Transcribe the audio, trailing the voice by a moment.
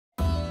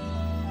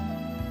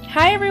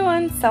Hi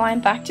everyone, so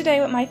I'm back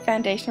today with my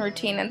foundation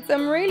routine and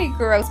some really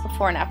gross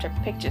before and after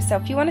pictures, so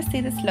if you want to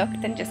see this look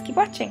then just keep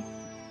watching.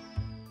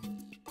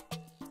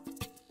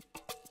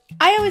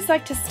 I always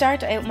like to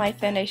start out my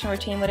foundation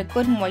routine with a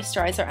good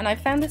moisturiser, and I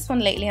found this one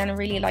lately and I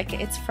really like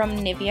it. It's from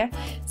Nivea,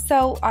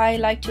 so I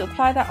like to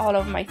apply that all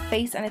over my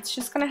face, and it's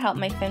just going to help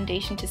my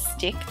foundation to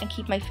stick and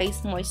keep my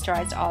face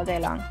moisturised all day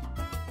long.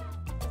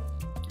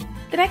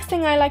 The next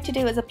thing I like to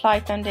do is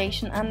apply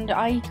foundation, and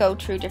I go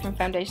through different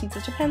foundations.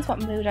 It depends what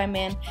mood I'm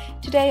in.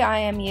 Today I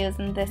am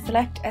using the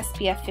Select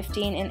SPF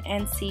 15 in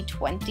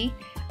NC20,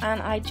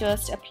 and I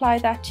just apply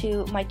that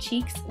to my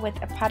cheeks with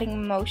a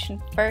patting motion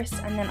first,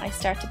 and then I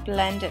start to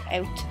blend it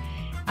out.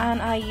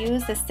 And I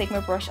use this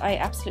Sigma brush. I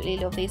absolutely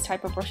love these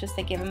type of brushes.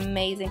 They give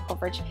amazing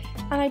coverage.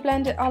 And I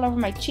blend it all over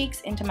my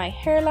cheeks, into my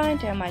hairline,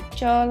 down my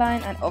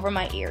jawline, and over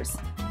my ears.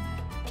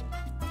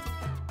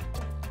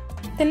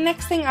 The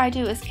next thing I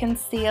do is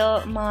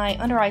conceal my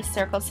under eye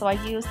circles, so I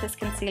use this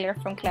concealer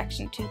from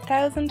Collection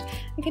 2000,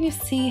 and can you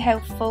see how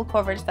full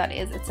coverage that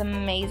is? It's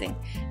amazing.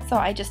 So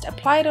I just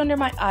apply it under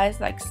my eyes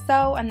like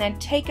so, and then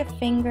take a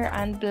finger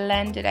and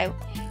blend it out.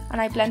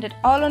 And I blend it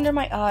all under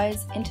my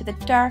eyes, into the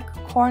dark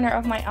corner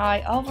of my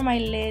eye, over my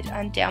lid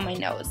and down my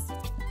nose.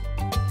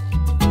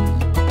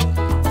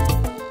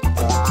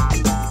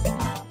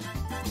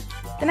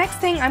 The next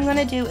thing I'm going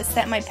to do is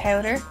set my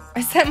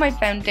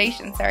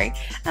foundation,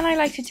 and I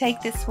like to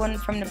take this one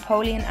from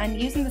Napoleon, and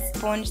using the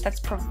sponge that's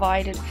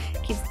provided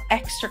gives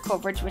extra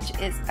coverage, which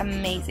is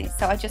amazing.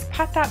 So I just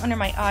pat that under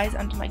my eyes,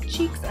 under my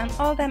cheeks, and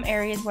all them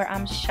areas where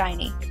I'm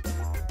shiny.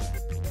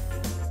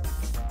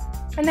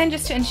 And then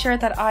just to ensure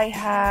that I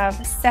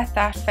have set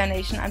that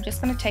foundation, I'm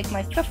just going to take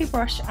my fluffy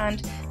brush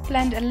and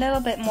blend a little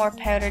bit more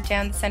powder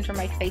down the centre of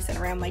my face and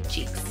around my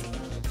cheeks.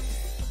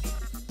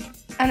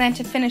 And then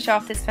to finish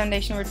off this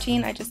foundation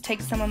routine, I just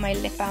take some of my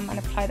lip balm and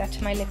apply that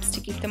to my lips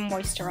to keep them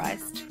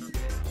moisturised.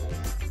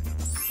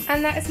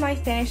 And that is my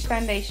finished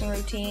foundation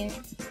routine.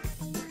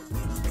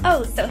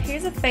 Oh, so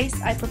here's a face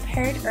I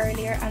prepared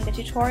earlier, and the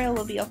tutorial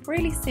will be up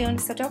really soon,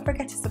 so don't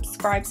forget to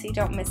subscribe so you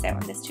don't miss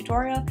out on this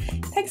tutorial.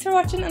 Thanks for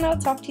watching, and I'll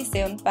talk to you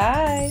soon.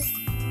 Bye!